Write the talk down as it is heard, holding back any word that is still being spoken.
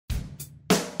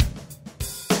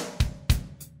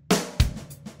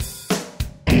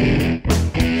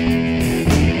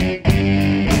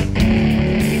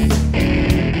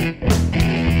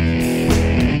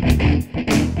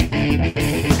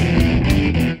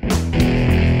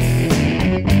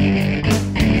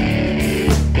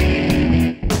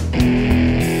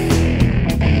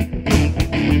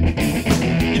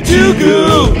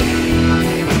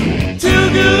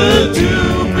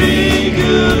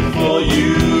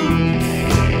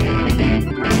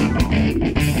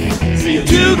you're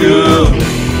too good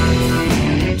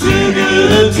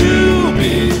to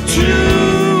be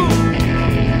true.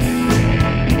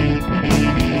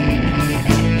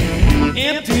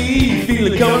 Empty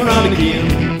feeling coming round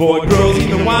again. Boy grows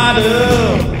even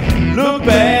wider. Look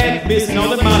back, missing all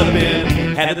that might have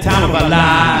been. Had the time of our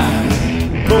lives.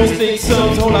 Most things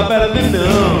some's a whole lot better than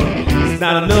none. It's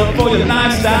not enough for your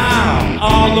lifestyle.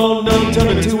 All or none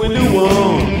turned into a new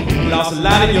one. Lost a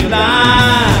lot in your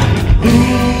life. Who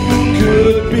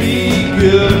could be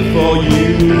good for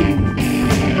you?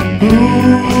 Who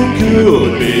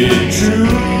could be true?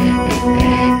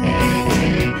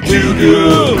 Too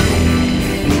good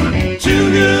to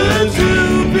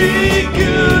be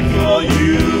good for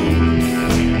you.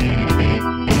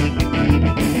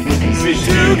 Say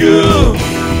too good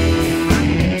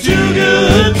to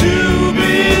be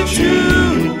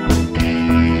true.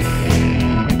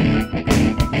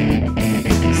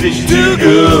 Say she's too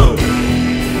good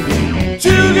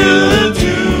to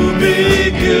be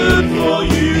good for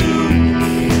you.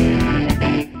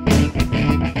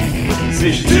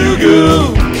 Say she's too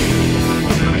good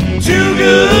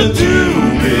to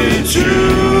be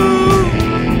true.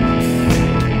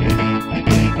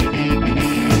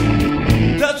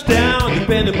 Touchdown,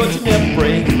 dependent, but you never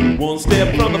break. One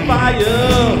step from the fire,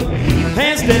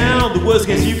 hands down, the worst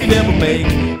case you could ever make,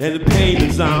 and the pain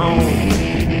is on.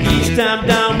 Each time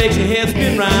down makes your head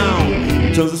spin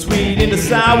round, turns the sweet into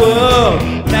sour.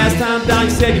 Last time down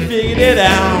you said you figured it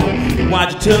out.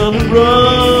 Why'd you turn and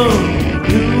run?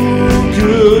 Who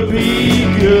could be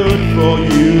good for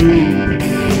you?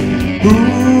 Who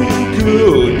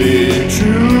could be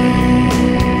true?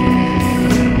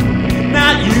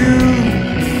 Not you.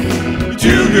 You're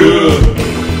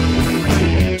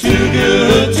too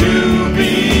good to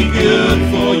be good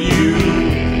for you.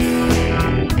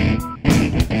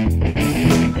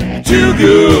 You're too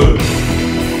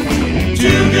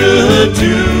good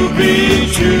to be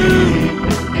true.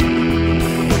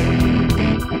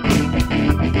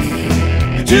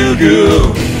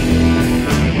 You're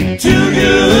too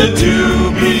good to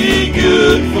be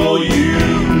good for you.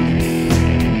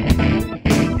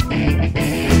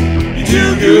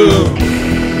 You're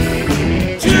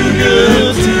too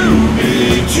good to be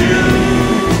true.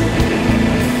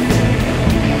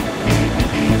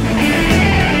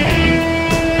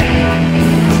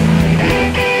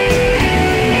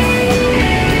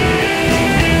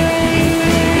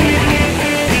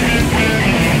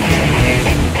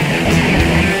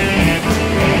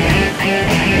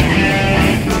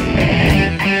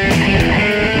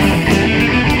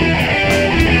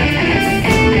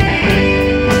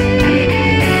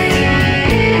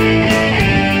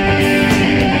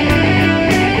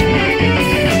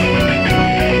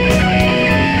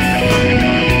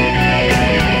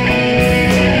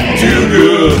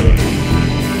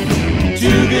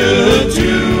 Too good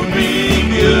to be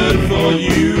good for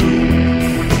you.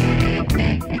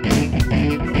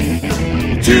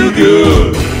 Too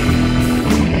good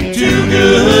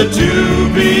to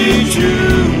be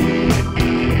true.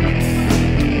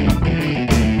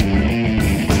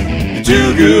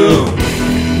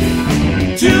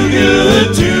 Too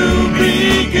good to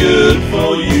be good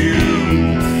for you.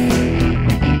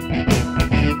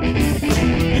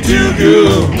 Too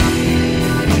good